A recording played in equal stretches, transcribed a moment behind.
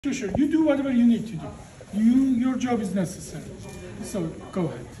Sure, you do whatever you need to do. Your job is necessary. So go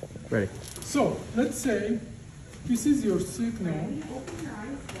ahead. Ready. So let's say this is your signal,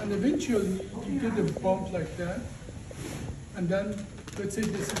 and eventually you get a bump like that, and then let's say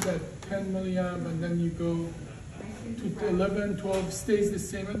this is at 10 milliamp, and then you go to 11, 12, stays the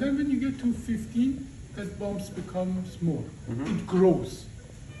same, and then when you get to 15, that bump becomes more. It grows.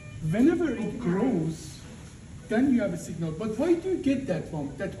 Whenever it grows, then you have a signal. But why do you get that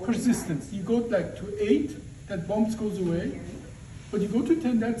bump, that persistence? You go like to 8, that bump goes away, but you go to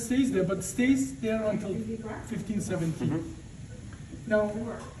 10, that stays there, but stays there until 15, 17. Now,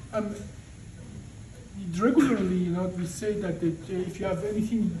 regularly, we say that if you have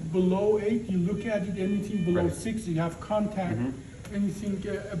anything below 8, you look at it, anything below 6, you have contact, anything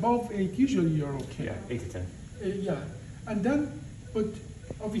above 8, usually you're okay. Yeah, 8 to 10. Yeah, and then, but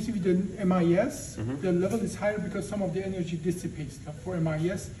obviously with the MIS, the level is higher because some of the energy dissipates. For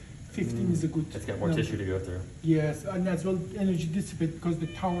MIS, 15 is a good It's got more tissue to go through. Yes, and as well energy dissipates because the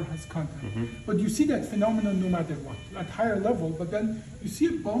tower has contact. But you see that phenomenon no matter what, at higher level, but then you see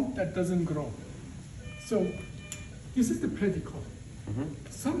a bump that doesn't grow. So this is the pedicle.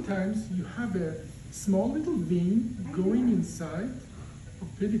 Sometimes you have a small little vein going inside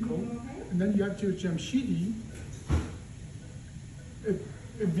of pedicle, and then you have your Jamshidi.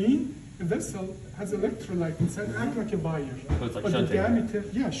 A vein, a vessel has electrolyte inside, act like a wire. So it's like but shunting. the diameter,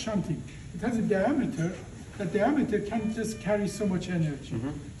 yeah, shunting. It has a diameter. That diameter can just carry so much energy.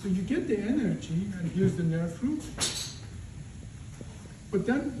 So you get the energy, and here's the nerve root. But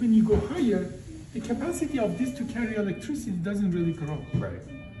then when you go higher, the capacity of this to carry electricity doesn't really grow. Right.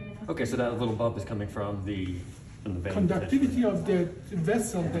 Okay, so that little bump is coming from the vein. Conductivity of the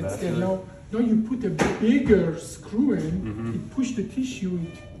vessel that's there. Now you put a bigger screw in, it push the tissue,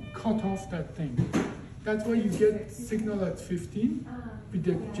 it cut off that thing. That's why you get signal at 15 with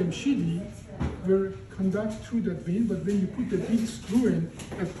the Jamshidi, where conduct through that vein, but when you put the big screw in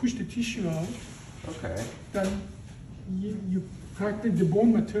that push the tissue out, then you practice the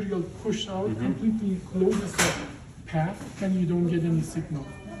bone material push out, completely closes the path, then you don't get any signal.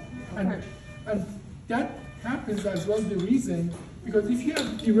 And that happens as well the reason, because if you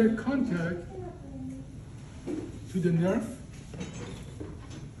have direct contact to the nerve,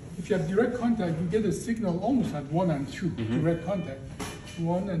 if you have direct contact, you get a signal almost at 1 and 2, direct contact,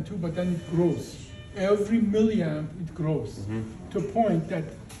 1 and 2, but then it grows. Every milliamp it grows to a point that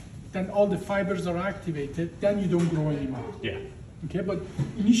then all the fibers are activated, then you don't grow anymore. Yeah. Okay, but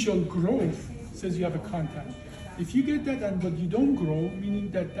initial growth says you have a contact. If you get that but you don't grow, meaning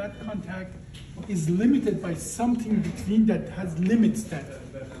that that contact is limited by something between that has limits that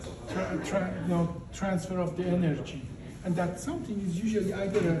transfer of the energy. And that something is usually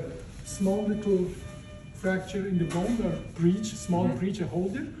either a small little fracture in the bone or breach, small breach, a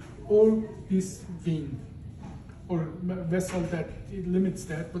holder, or this vein or vessel that it limits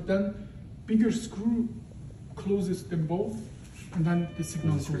that. But then bigger screw closes them both, and then the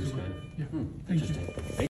signal goes away. Yeah. Thank you.